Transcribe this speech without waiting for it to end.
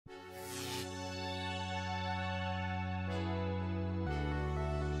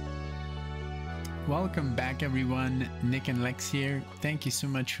Welcome back, everyone. NicknLex here. Thank you so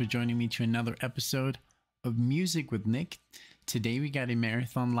much for joining me to another episode of Music with Nick. Today we got a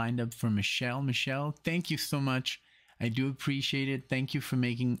marathon lined up for Michelle. Michelle, thank you so much. I do appreciate it. Thank you for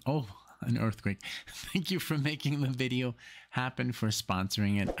making... Oh, an earthquake. Thank you for making the video happen, for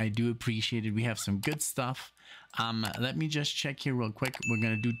sponsoring it. I do appreciate it. We have some good stuff. Let me just check here real quick. We're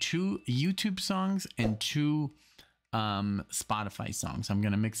going to do 2 YouTube songs and 2 Spotify songs. I'm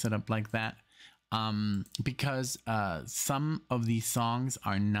going to mix it up like that. Because some of these songs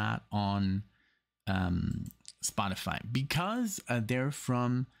are not on Spotify because they're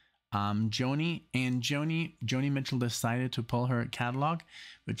from Joni, and Joni Mitchell decided to pull her catalog,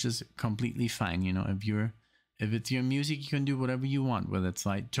 which is completely fine. You know, if it's your music, you can do whatever you want with it.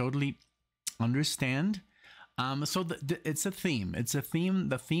 So I totally understand. So it's a theme. It's a theme.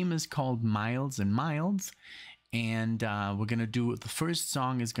 The theme is called Miles and Miles. And we're going to do, the first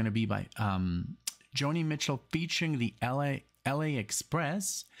song is going to be by Joni Mitchell featuring the LA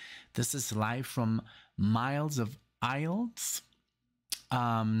Express. This is live from Miles of Isles,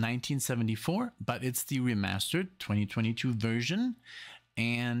 1974, but it's the remastered 2022 version.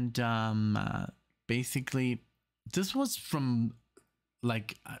 And basically, this was from,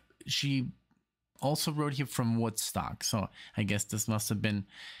 like, she also wrote here from Woodstock. So I guess this must have been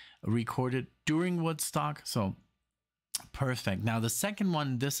recorded during Woodstock. So perfect. Now the second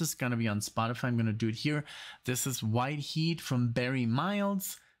one, this is going to be on Spotify. I'm going to do it here. This is White Heat from Barry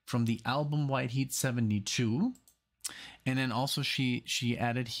Miles from the album White Heat 72. And then also she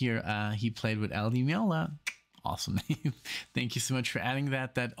added here, he played with Aldi Miola. Awesome. Thank you so much for adding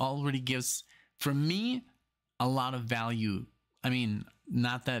that. That already gives, for me, a lot of value. I mean,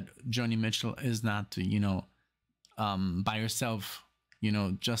 not that Joni Mitchell is not, you know, by herself, you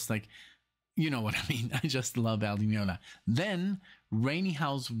know, just like, you know what I mean. I just love Aldi Miola. Then Rainy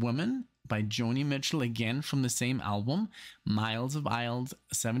House Woman by Joni Mitchell, again from the same album, Miles of Isles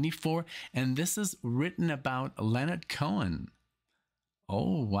 74. And this is written about Leonard Cohen.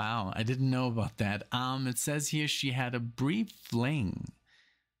 Oh, wow. I didn't know about that. It says here she had a brief fling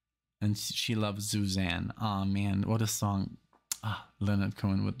and she loves Suzanne. Oh, man, what a song. Leonard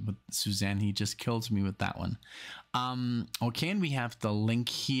Cohen with Suzanne. He just kills me with that one. Okay, and we have the link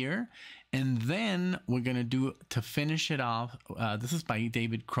here. And then we're going to do, to finish it off, this is by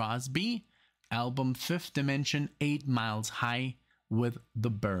David Crosby, album Fifth Dimension, 8 Miles High with the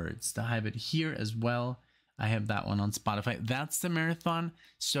Byrds. I have it here as well. I have that one on Spotify. That's the marathon.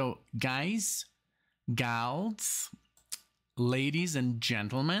 So guys, gals, ladies and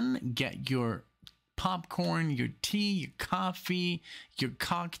gentlemen, get your popcorn, your tea, your coffee, your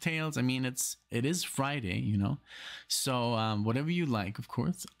cocktails. I mean, it is Friday, you know, so whatever you like, of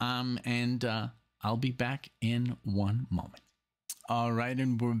course. And I'll be back in one moment. All right,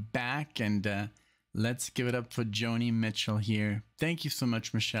 and we're back, and let's give it up for Joni Mitchell here. Thank you so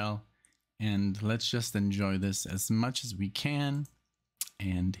much, Michelle, and let's just enjoy this as much as we can.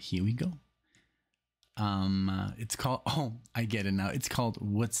 And here we go. It's called, oh, I get it now. It's called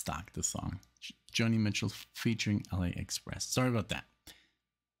Woodstock, the song. Joni Mitchell featuring LA Express. Sorry about that.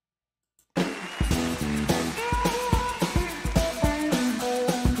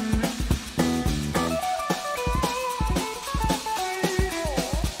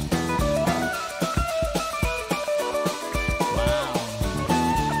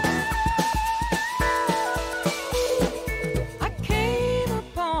 I came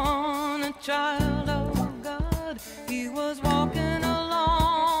upon a child of God. He was walking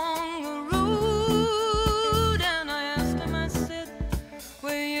along the road, and I asked him, I said,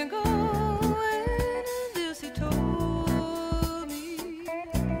 where you going? And this he told me.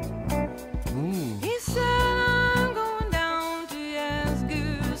 He said, I'm going down to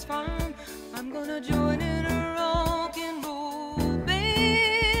Asger's farm. I'm gonna join in a rock and roll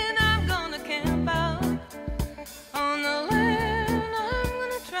band. I'm gonna camp out on the land. I'm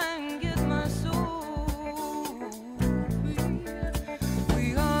gonna try and get my soul free.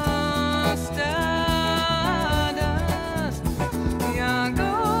 We are stardust. We are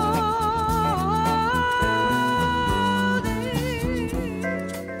golden.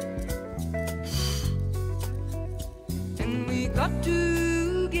 And we got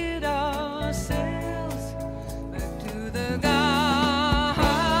to get ourselves back to the garden.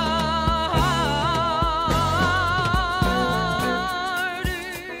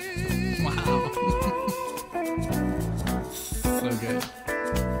 Wow. So good.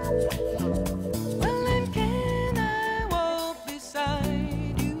 Well, then can I walk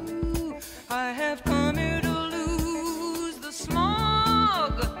beside you? I have come here to lose the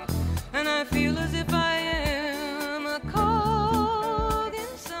smog, and I feel as if I am a cog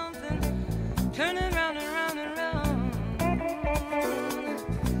in something turning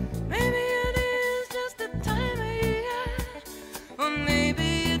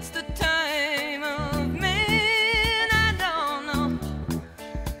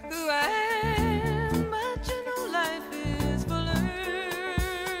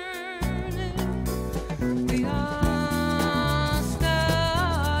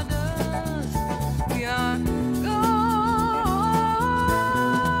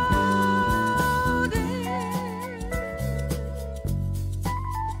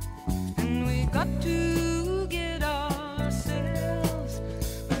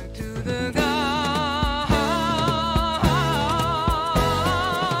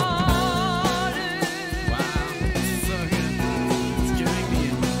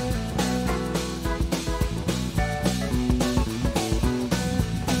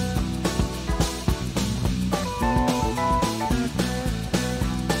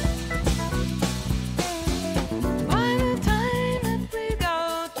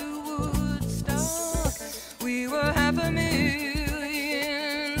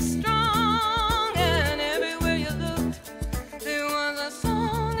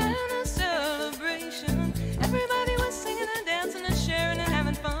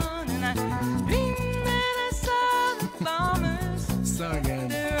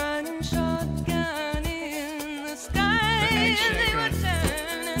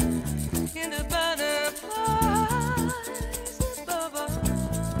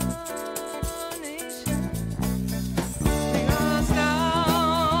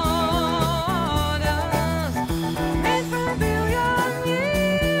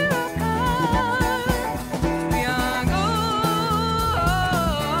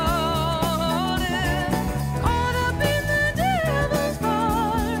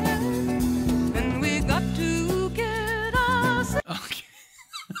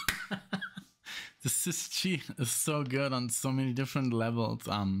she is so good on so many different levels.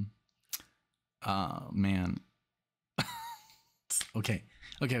 Man. Okay.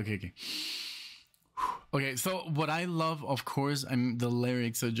 Okay, so what I love, of course, the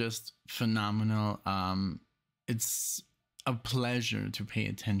lyrics are just phenomenal. It's a pleasure to pay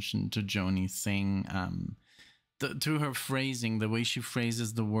attention to Joni sing. To her phrasing, the way she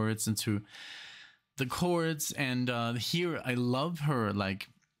phrases the words into the chords, and here I love her, like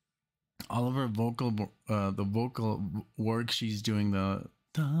all of her vocal, the vocal work she's doing, the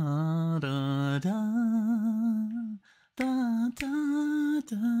da da da da da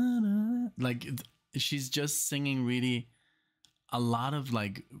da, like she's just singing really a lot of,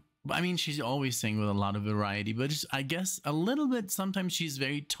 like, I mean, she's always singing with a lot of variety, but just, I guess a little bit, sometimes she's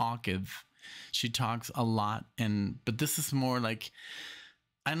very talkative. She talks a lot, but this is more like,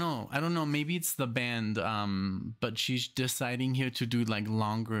 I don't know, maybe it's the band, but she's deciding here to do like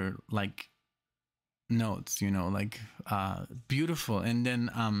longer, like notes, you know, like beautiful. And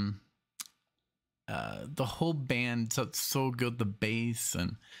then the whole band, so good, the bass,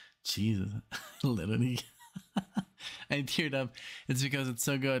 and Jesus, literally I teared up. It's because it's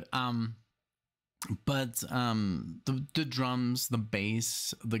so good. But the drums, the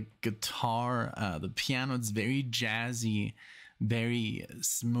bass, the guitar, the piano, it's very jazzy, very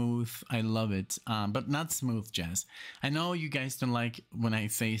smooth. I love it. But not smooth jazz. I know you guys don't like when I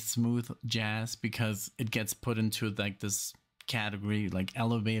say smooth jazz because it gets put into like this category, like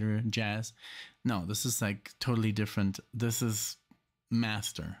elevator jazz. No, this is like totally different. This is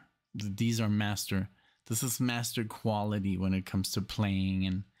master. These are master. This is master quality when it comes to playing,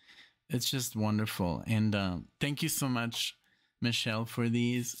 and it's just wonderful. And thank you so much, Michelle, for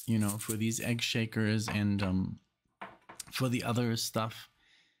these, you know, for these egg shakers, and for the other stuff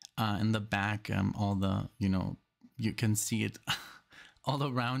in the back. All the, you know, you can see it all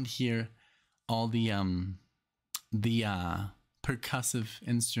around here. All the percussive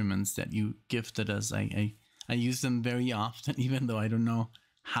instruments that you gifted us. I use them very often, even though I don't know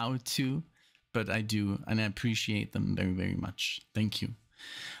how to, but I do, and I appreciate them very, very much. Thank you.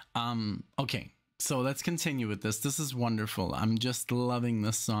 Okay, so let's continue with this. This is wonderful. I'm just loving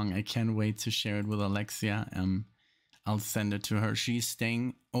this song. I can't wait to share it with Alexia. I'll send it to her. She's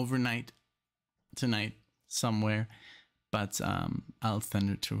staying overnight tonight somewhere, but I'll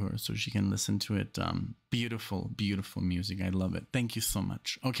send it to her so she can listen to it. Beautiful, beautiful music. I love it. Thank you so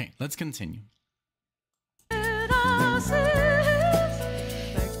much. Okay, let's continue.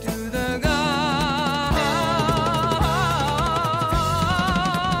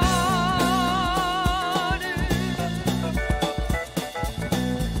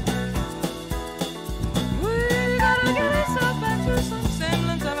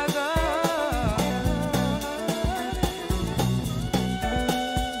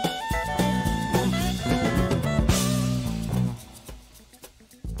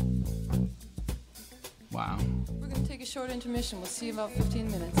 Wow. We're going to take a short intermission. We'll see you in about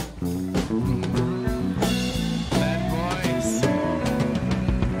 15 minutes. Bad boys.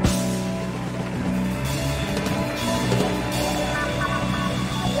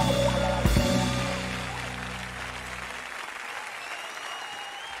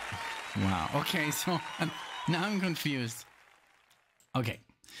 Wow. Okay, so now I'm confused. Okay.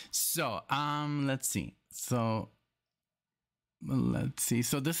 So, let's see.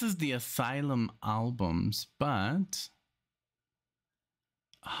 So this is the Asylum albums, but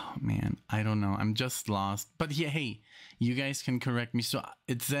oh man, I don't know. I'm just lost. But yeah, hey, you guys can correct me. So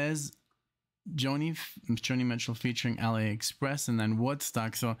it says Joni Mitchell featuring LA Express and then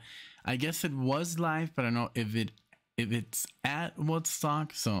Woodstock. So I guess it was live, but I don't know if it's at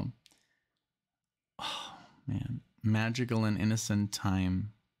Woodstock. So oh man, Magical and Innocent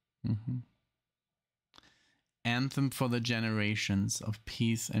Time. Anthem for the generations of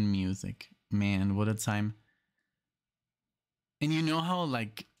peace and music. Man, what a time. And you know how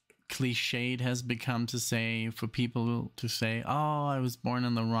like cliched has become to say, for people to say, oh, I was born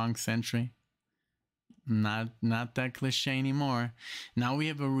in the wrong century. Not that cliche anymore. Now we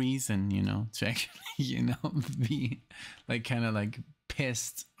have a reason, you know, to actually, you know, be like kind of like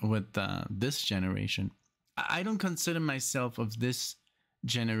pissed with this generation. I don't consider myself of this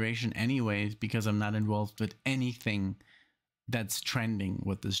generation anyways, because I'm not involved with anything that's trending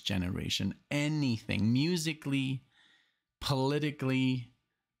with this generation. Anything musically, politically,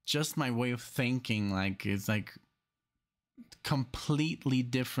 just my way of thinking, like, it's like completely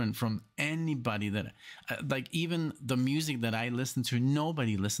different from anybody that like, even the music that I listen to,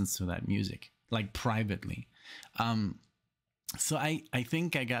 nobody listens to that music, like privately. So I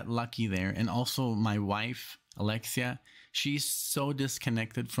think I got lucky there. And also my wife, Alexia, she's so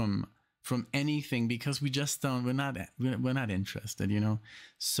disconnected from from anything because we just don't. We're not interested, you know.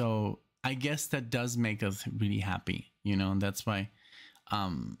 So I guess that does make us really happy, you know. And that's why, I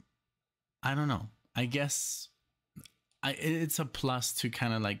don't know. I guess it's a plus to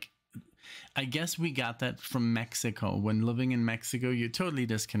kind of like. I guess we got that from Mexico. When living in Mexico, you're totally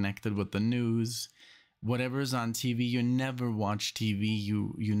disconnected with the news. Whatever's on TV, you never watch TV.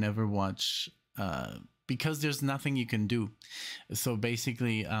 You never watch because there's nothing you can do. So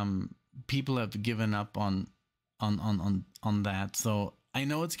basically, people have given up on that. So I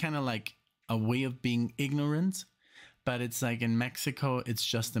know it's kind of like a way of being ignorant, but it's like in Mexico, it's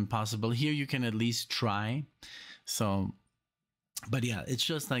just impossible. Here, you can at least try. So. But yeah, it's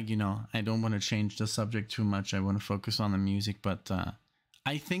just like, you know, I don't want to change the subject too much. I want to focus on the music. But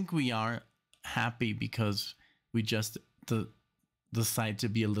I think we are happy because we just decide to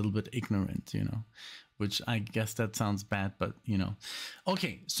be a little bit ignorant, you know, which I guess that sounds bad, but, you know.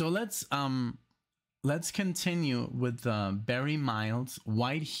 Okay, so let's continue with Barry Miles,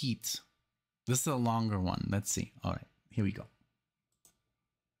 White Heat. This is a longer one. Let's see. All right, here we go.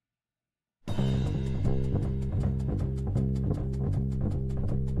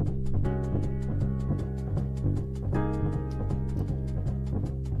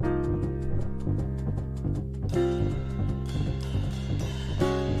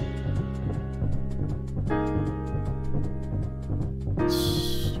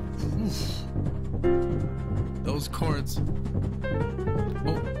 Those chords.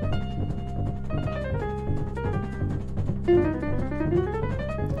 Oh.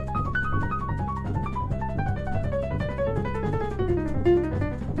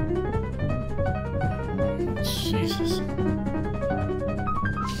 Jesus.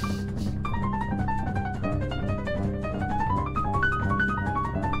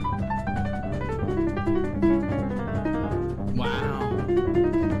 Wow.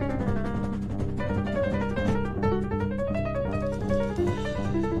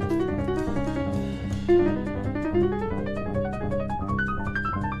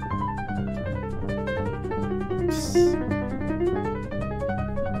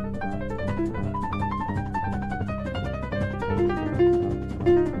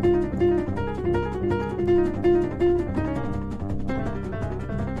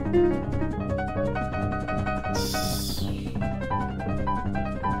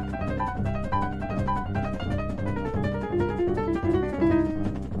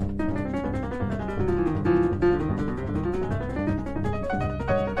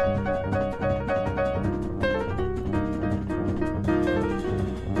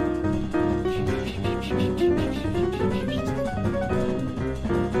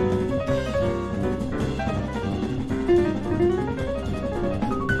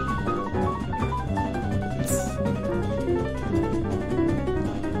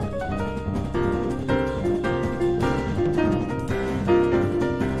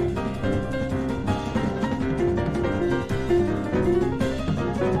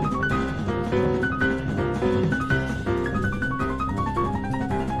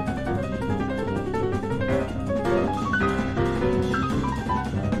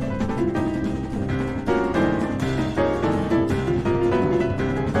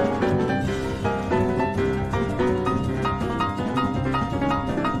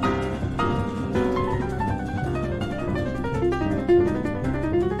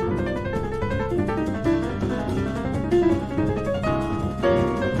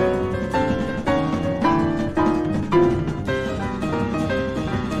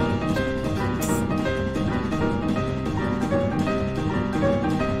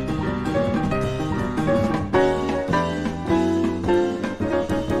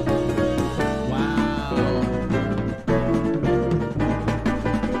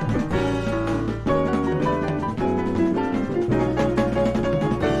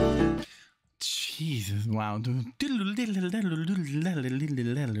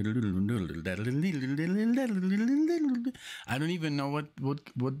 I don't even know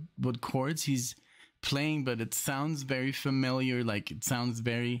what chords he's playing, but it sounds very familiar. Like it sounds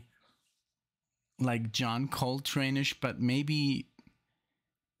very like John Coltrane-ish, but maybe,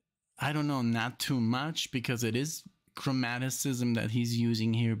 I don't know, not too much, because it is chromaticism that he's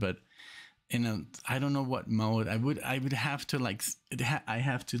using here, but in a, I don't know what mode. I would have to like I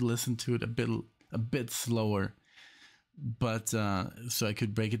have to listen to it a bit slower, but so I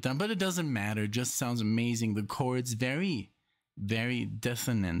could break it down. But it doesn't matter. It just sounds amazing. The chords very, very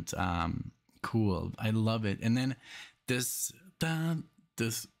dissonant. Cool. I love it. And then this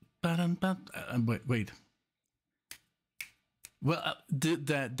wait. Well,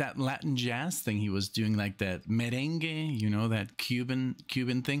 that Latin jazz thing he was doing, like that merengue, you know, that Cuban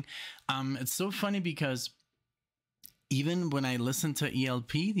thing. It's so funny because even when I listened to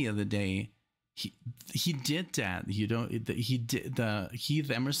ELP the other day, he did that. You know, he did the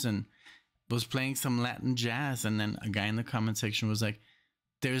Heath Emerson was playing some Latin jazz, and then a guy in the comment section was like,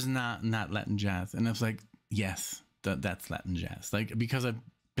 "There's not Latin jazz," and I was like, "Yes, that's Latin jazz." Like, because I've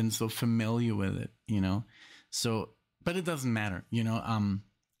been so familiar with it, you know. So, but it doesn't matter, you know.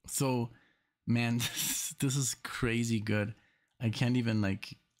 So, man, this is crazy good. I can't even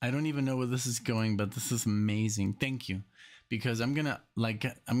I don't even know where this is going, but this is amazing. Thank you, because I'm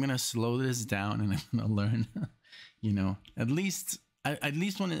gonna slow this down and I'm gonna learn, you know, at least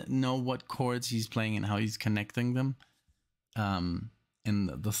want to know what chords he's playing and how he's connecting them, and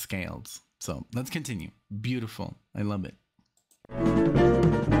the scales. So let's continue. Beautiful. I love it.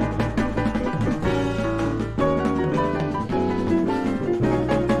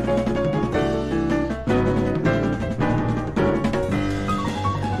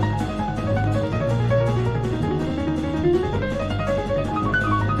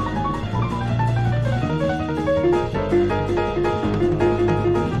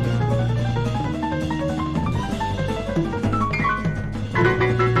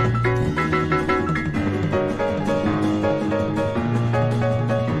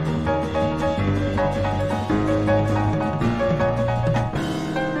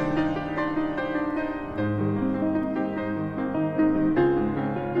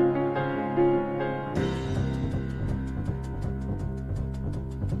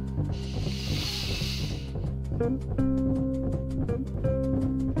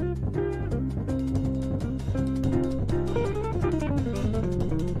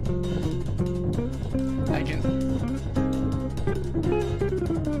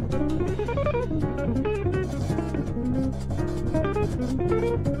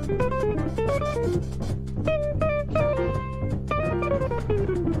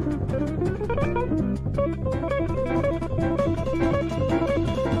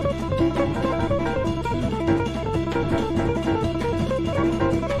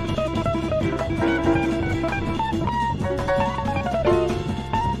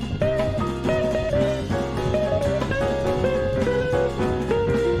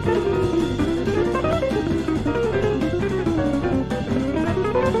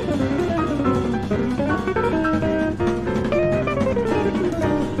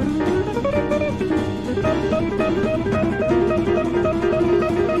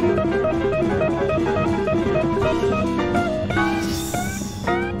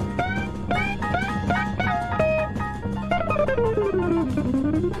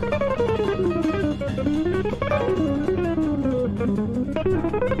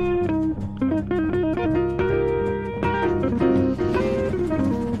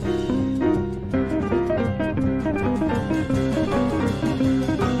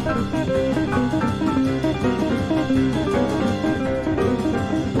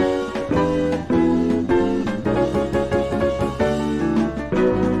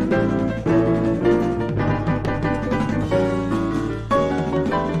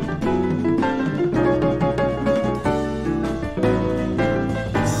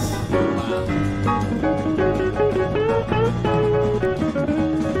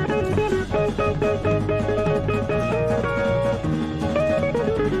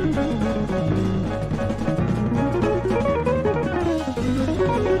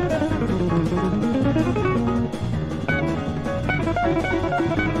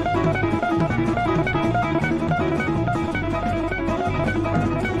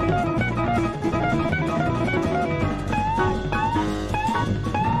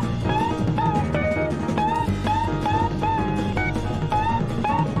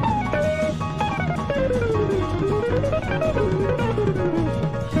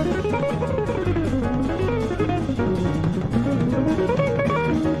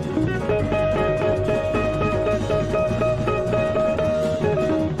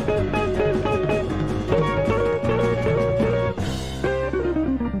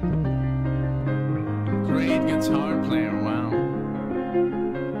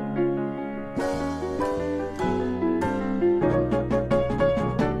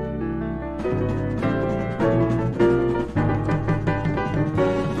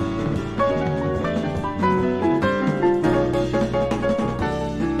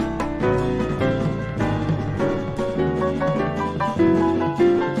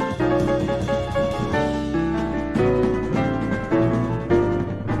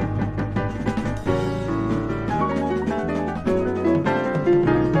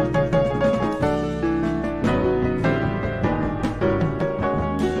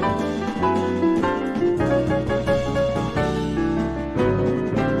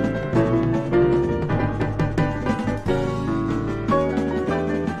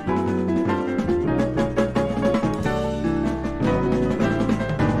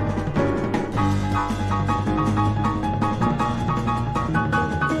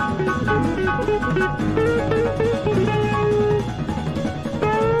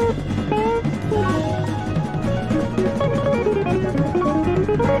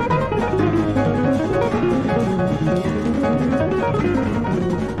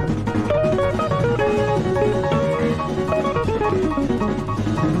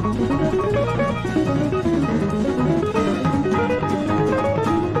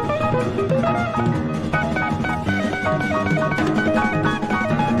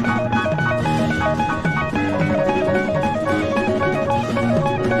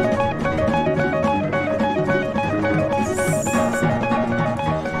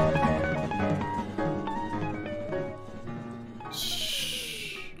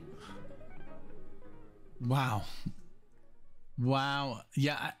 Wow. Wow.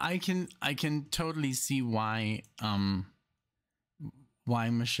 Yeah, I can totally see why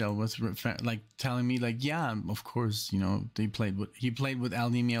Michelle was like telling me like, yeah, of course, you know, he played with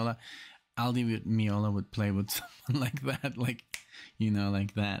Aldi Meola. Aldi Meola would play with someone like that, like, you know,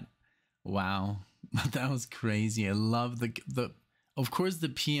 like that. Wow. That was crazy. I love the of course the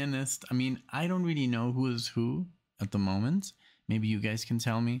pianist. I mean, I don't really know who is who at the moment. Maybe you guys can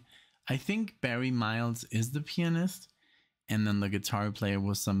tell me. I think Barry Miles is the pianist, and then the guitar player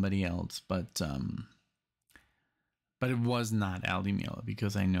was somebody else, but it was not Aldi Meola,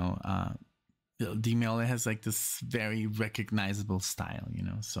 because I know Di Meola has like this very recognizable style, you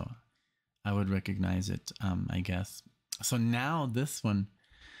know, so I would recognize it, I guess. So now this one,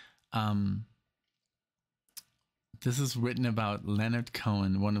 this is written about Leonard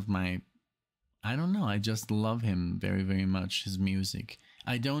Cohen, one of my, I don't know, I just love him very, very much, his music.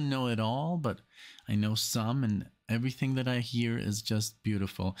 I don't know it all, but I know some, and everything that I hear is just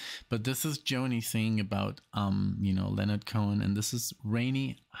beautiful. But this is Joni singing about, you know, Leonard Cohen, and this is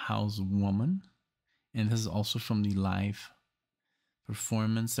Rainy House Woman. And this is also from the live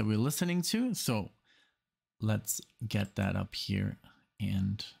performance that we're listening to. So let's get that up here,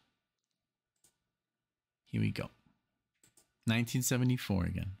 and here we go. 1974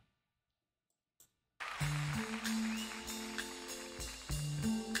 again.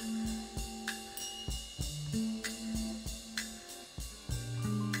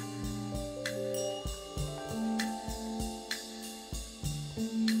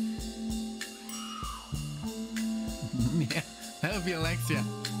 Yeah, that would be Alexia.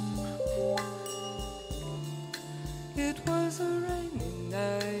 It was a rainy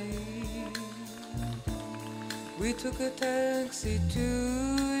night. We took a taxi to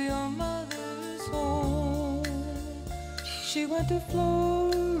your mother's home. She went to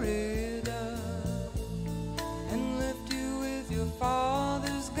Florida and left you with your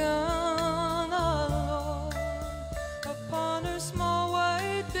father's gun alone upon her small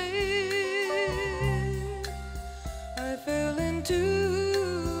white bed. I fell into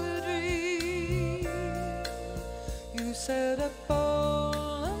a dream. You sat up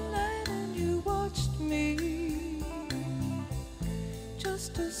all night and you watched me,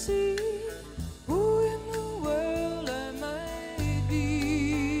 just to see who in the world I might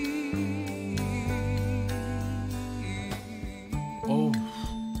be. Oh.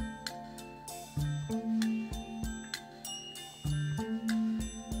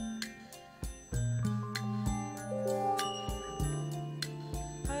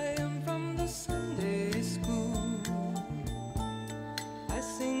 I am from the Sunday school. I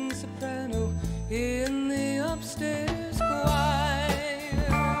sing soprano in the upstairs choir.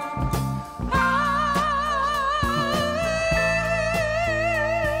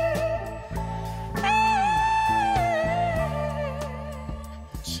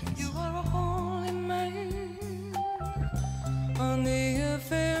 You are a holy man on the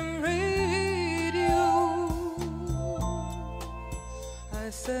FM radio. I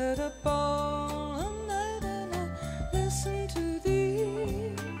sat up all night and I listened to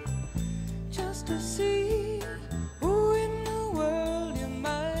thee, just to see who in the world you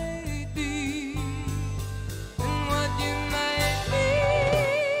might be, and what you might be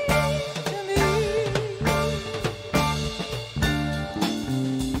to me.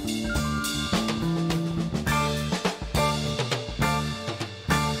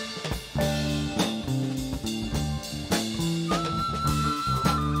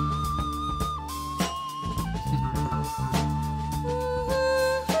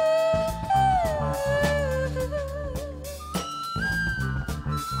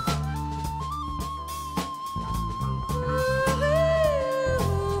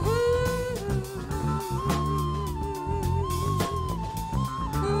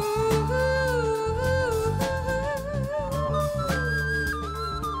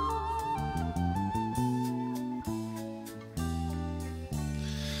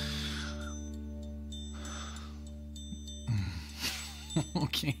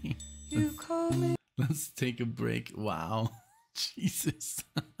 Okay. You call me. Let's take a break. Wow. Jesus.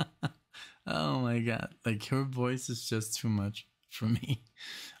 Oh my God. Like, her voice is just too much for me.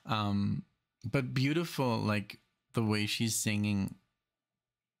 But beautiful, like the way she's singing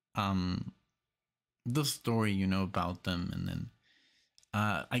the story, you know, about them. And then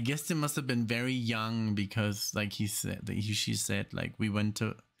I guess they must have been very young, because like she said, like, we went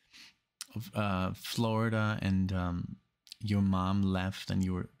to Florida, and your mom left, and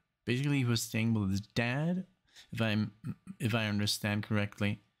you were basically, he was staying with his dad, if I understand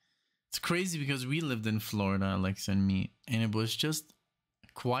correctly. It's crazy because we lived in Florida, Alexa and me, and it was just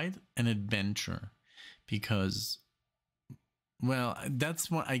quite an adventure, because, well,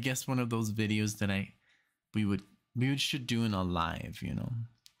 that's one, I guess, one of those videos that we should do in a live, you know,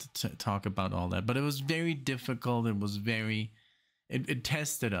 to talk about all that. But it was very difficult. It was very, it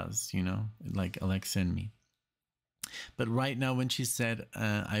tested us, you know, like Alexia and me. But right now, when she said,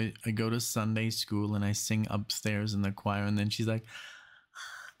 I go to Sunday school and I sing upstairs in the choir, and then she's like,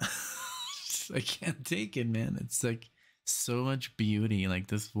 I can't take it, man. It's like so much beauty. Like,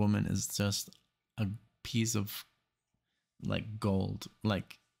 this woman is just a piece of like gold.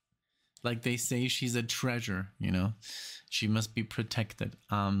 Like they say, she's a treasure, you know. She must be protected.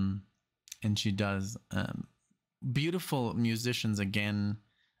 And she does. Beautiful musicians again.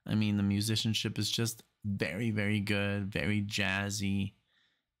 I mean, the musicianship is just very, very good, very jazzy.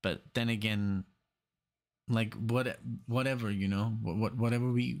 But then again, like whatever, you know,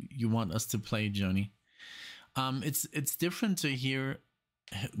 whatever you want us to play, Joni. It's different to hear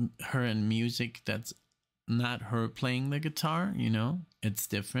her in music that's not her playing the guitar, you know. It's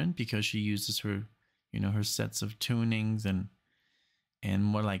different because she uses her, you know, her sets of tunings and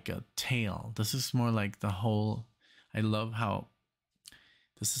more like a tail. This is more like the whole. I love how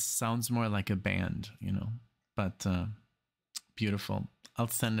sounds more like a band, you know, but beautiful. I'll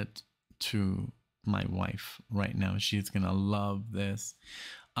send it to my wife right now. She's gonna love this.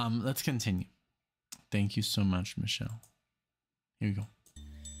 Let's continue. Thank you so much, Michelle. Here we go.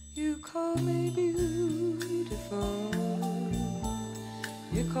 You call me beautiful.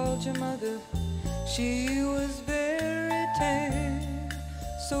 You called your mother, she was very tame.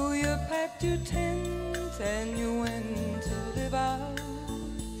 So you packed your tent and you went to live out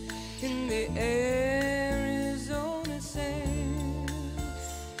in the Arizona sand.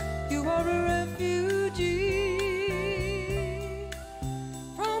 You are a refugee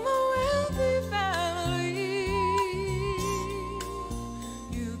from a wealthy family.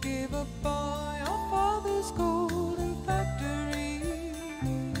 You gave up all your father's golden factories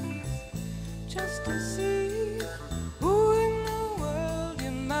just to see who in the world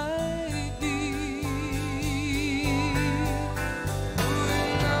you might be. Who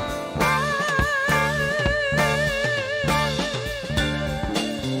in the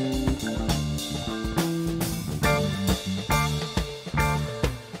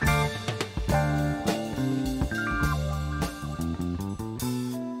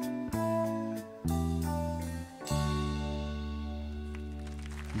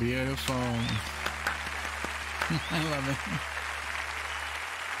Beautiful. I love it.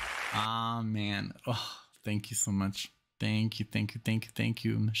 Ah, man. Oh, thank you so much. Thank you,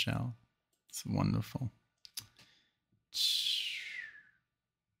 Michelle. It's wonderful.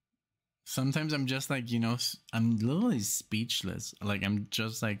 Sometimes I'm just like, you know, I'm literally speechless. Like, I'm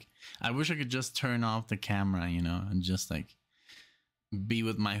just like, I wish I could just turn off the camera, you know, and just like be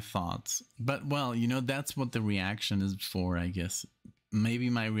with my thoughts. But, well, you know, that's what the reaction is for, I guess. Maybe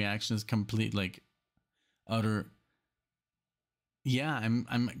my reaction is complete, like, utter. Yeah,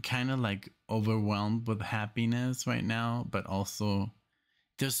 I'm kind of like overwhelmed with happiness right now, but also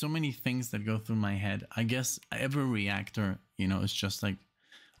there's so many things that go through my head. I guess every reactor, you know, is just like,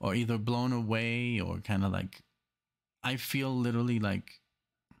 or either blown away or kind of like, I feel literally like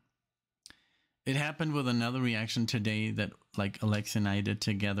it happened with another reaction today that like Alexia and I did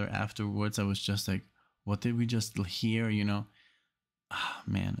together afterwards. I was just like, what did we just hear, you know? Ah,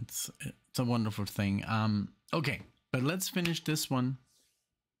 man, it's a wonderful thing. Okay, but let's finish this one.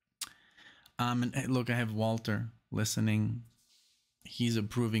 And look, I have Walter listening. He's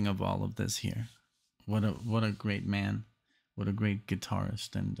approving of all of this here. What a great man. What a great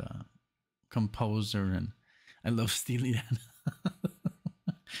guitarist and composer. And I love Steely Dan.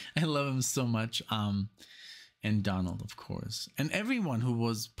 I love him so much. And Donald, of course. And everyone who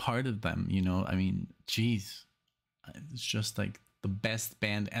was part of them, you know, I mean, geez. It's just like the best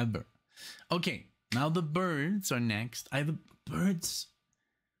band ever. Okay, now the Byrds are next. The Byrds.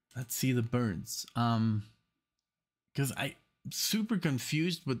 Let's see the Byrds. Because I'm super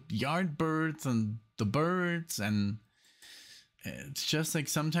confused with Yardbirds and the Byrds, and it's just like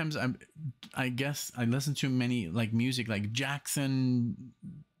sometimes I guess I listen to many like music like Jackson,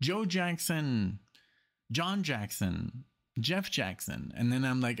 Joe Jackson, John Jackson, Jeff Jackson, and then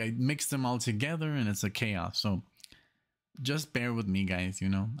I'm like I mix them all together and it's a chaos. So just bear with me, guys, you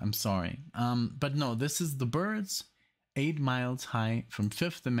know, I'm sorry. But no, this is the Byrds, 8 Miles High from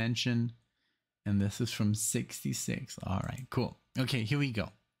Fifth Dimension, and this is from 66. All right, cool. Okay, here we go.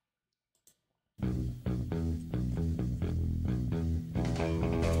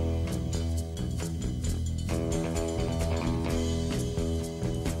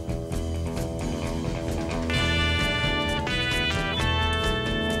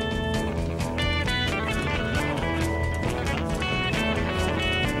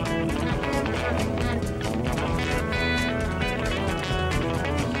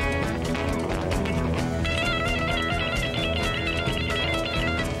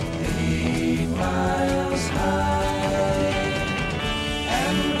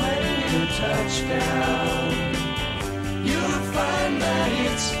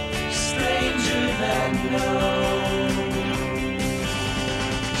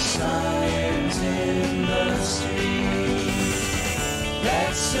 Signs in the street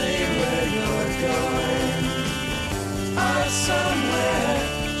that say where you're going are somewhere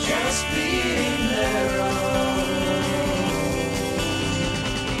just being their own.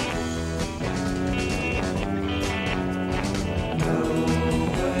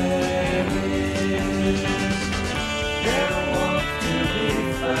 Nowhere is there warmth to be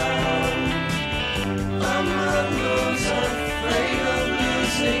found among those afraid of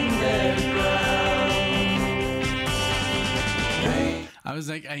losing their ground. I was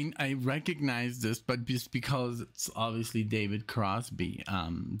like, I recognize this, but just because it's obviously David Crosby,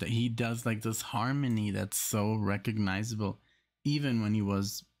 that he does like this harmony that's so recognizable, even when he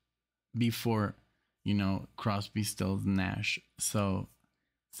was before, you know, Crosby, Stills, Nash. So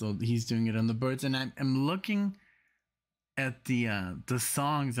he's doing it on the Byrds, and I'm looking at the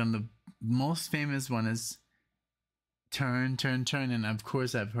songs, and the most famous one is Turn, Turn, Turn, and of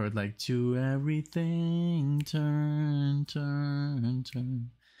course I've heard like To Everything Turn, Turn,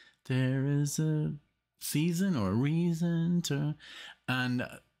 Turn. There is a season or a reason to, and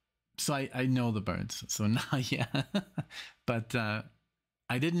so I know the Byrds. So now, yeah, but I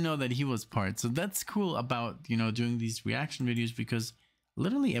didn't know that he was part. So that's cool about, you know, doing these reaction videos, because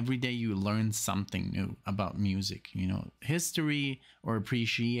literally every day you learn something new about music, you know, history or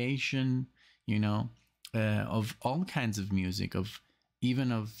appreciation, you know, of all kinds of music, of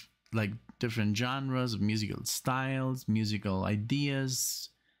even of like different genres of musical styles, musical ideas,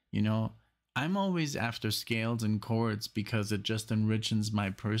 you know. I'm always after scales and chords because it just enriches my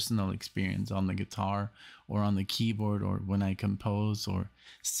personal experience on the guitar or on the keyboard or when I compose or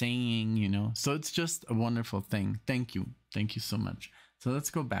singing, you know. So it's just a wonderful thing. Thank you. Thank you so much. So let's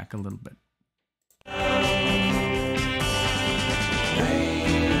go back a little bit. Railway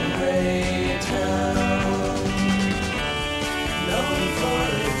town, known for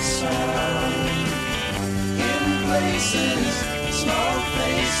its sound, in places, small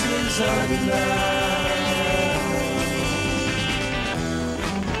faces unknown.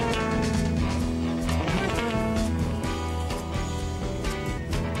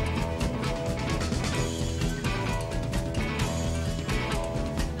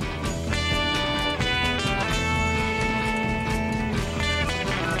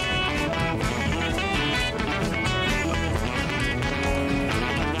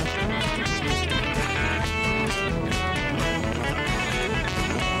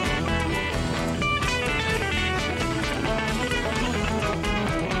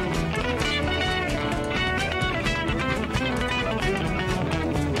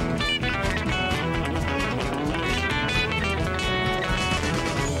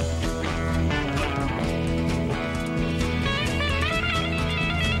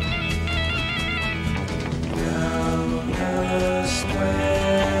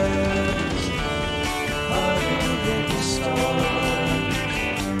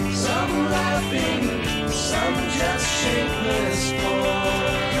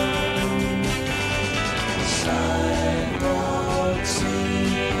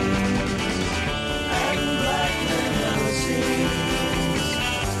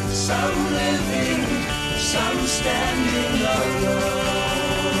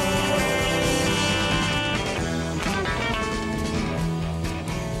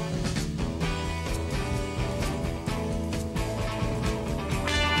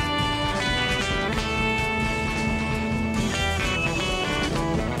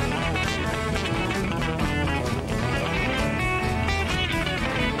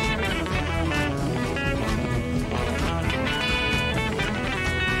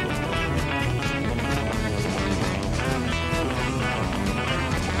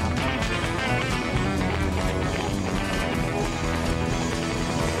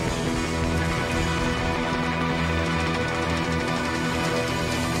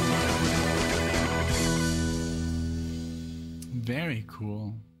 Very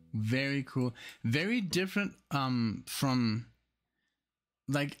cool. Very cool. Very different from,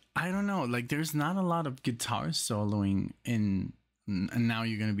 like, I don't know, like there's not a lot of guitar soloing in, and now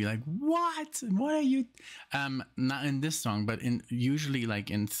you're gonna be like, what are you, not in this song, but in usually like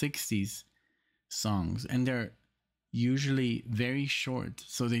in 60s songs, and they're usually very short,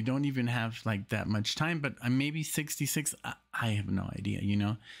 so they don't even have like that much time. But maybe 66, I have no idea, you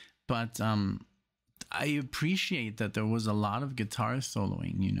know. But I appreciate that there was a lot of guitar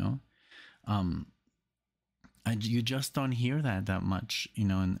soloing, you know. You just don't hear that much, you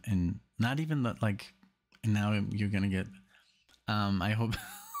know, and not even that, like, and now you're gonna get, I hope,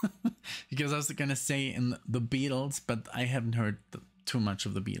 because I was gonna say in the Beatles, but I haven't heard too much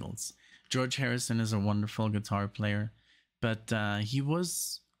of the Beatles, George Harrison is a wonderful guitar player, but he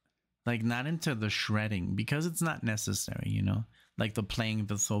was like not into the shredding because it's not necessary, you know, like the playing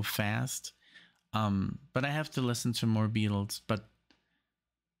the so fast. But I have to listen to more Beatles. But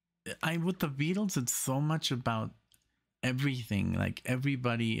I with the Beatles, it's so much about everything. Like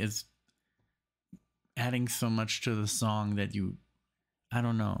everybody is adding so much to the song that you, I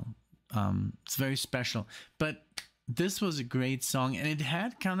don't know. It's very special. But this was a great song, and it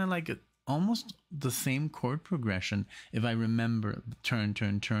had kind of like almost the same chord progression, if I remember. Turn,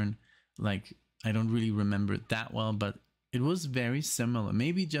 turn, turn. Like, I don't really remember it that well, but it was very similar.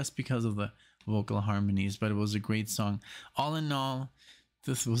 Maybe just because of the vocal harmonies, but it was a great song. All in all,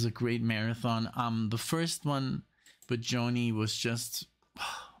 this was a great marathon. The first one with Joni was just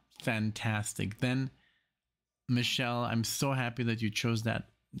fantastic. Then Michelle, I'm so happy that you chose that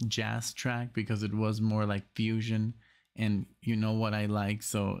jazz track because it was more like fusion, and you know what I like,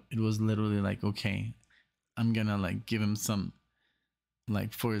 so it was literally like, okay, I'm gonna like give him some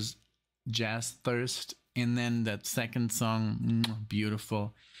like for his jazz thirst. And then that second song,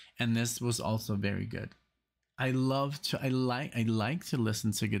 beautiful, and this was also very good. I like to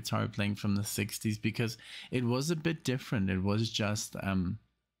listen to guitar playing from the 60s because it was a bit different. It was just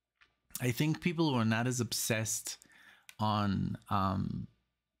I think people were not as obsessed on I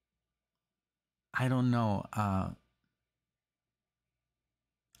don't know.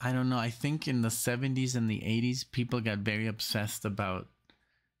 I think in the 70s and the 80s, people got very obsessed about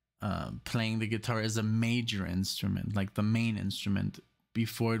playing the guitar as a major instrument, like the main instrument.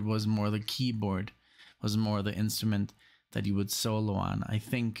 Before it was more the keyboard, was more the instrument that you would solo on, I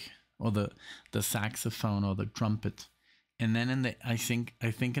think, or the saxophone or the trumpet. And then in the I think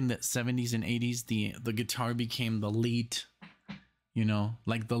in the 70s and 80s, the guitar became the lead. You know,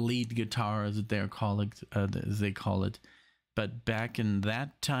 like the lead guitar, as they call it. But back in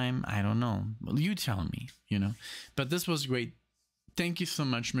that time, I don't know. Well, you tell me, you know. But this was great. Thank you so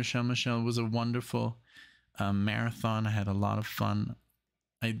much, Michelle. Michelle, it was a wonderful marathon. I had a lot of fun.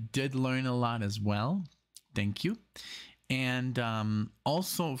 I did learn a lot as well. Thank you. And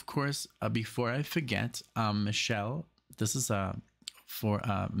also, of course, before I forget, Michelle, this is for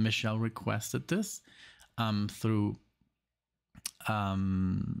Michelle requested this through.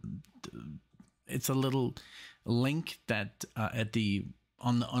 It's a little link that at the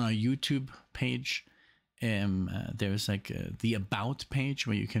on our YouTube page. There's like the about page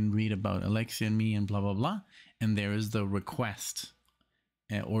where you can read about Alexia and me and blah blah blah, and there is the request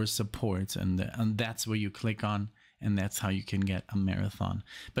or support, and that's where you click on, and that's how you can get a marathon.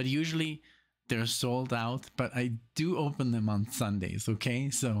 But usually they're sold out, but I do open them on Sundays. Okay,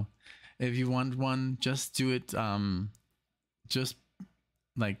 so if you want one, just do it. Just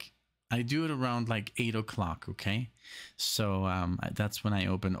like I do it around like 8 o'clock. Okay, so that's when I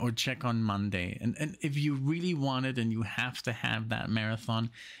open, or check on Monday. And if you really want it and you have to have that marathon,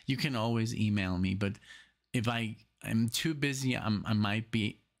 you can always email me. But if I'm too busy, I might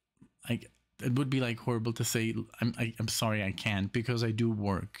be like, it would be like horrible to say I'm sorry I can't, because I do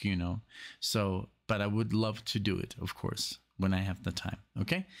work, you know. So, but I would love to do it, of course, when I have the time.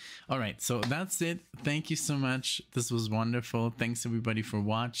 Okay. All right. So that's it. Thank you so much. This was wonderful. Thanks everybody for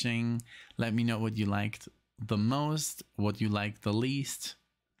watching. Let me know what you liked the most, what you liked the least.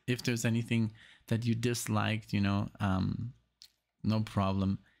 If there's anything that you disliked, you know, no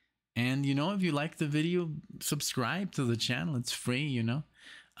problem. And, you know, if you like the video, subscribe to the channel. It's free, you know.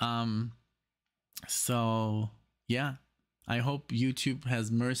 So yeah, I hope YouTube has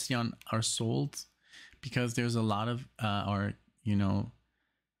mercy on our souls, because there's a lot of our, you know,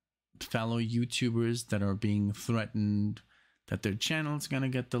 fellow YouTubers that are being threatened that their channel's gonna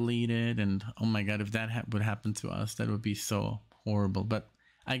get deleted, and oh my god, if that would happen to us, that would be so horrible. But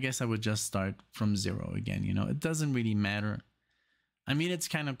I guess I would just start from zero again, you know. It doesn't really matter. I mean, it's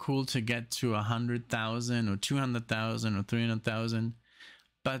kind of cool to get to 100,000 or 200,000 or 300,000,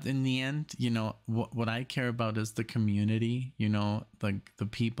 but in the end, you know, what I care about is the community, you know, like the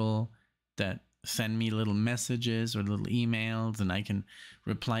people that send me little messages or little emails, and I can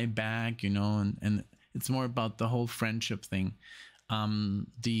reply back, you know, and it's more about the whole friendship thing.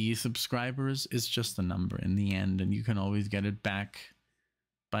 The subscribers is just a number in the end, and you can always get it back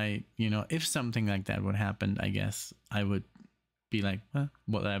by, you know, if something like that would happen, I guess I would be like,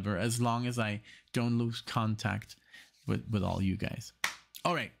 whatever, as long as I don't lose contact with all you guys.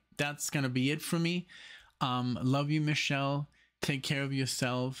 All right, that's gonna be it for me. Love you, Michelle. Take care of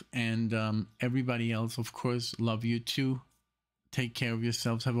yourself, and everybody else, of course, love you too. Take care of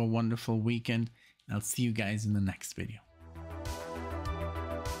yourselves. Have a wonderful weekend. I'll see you guys in the next video.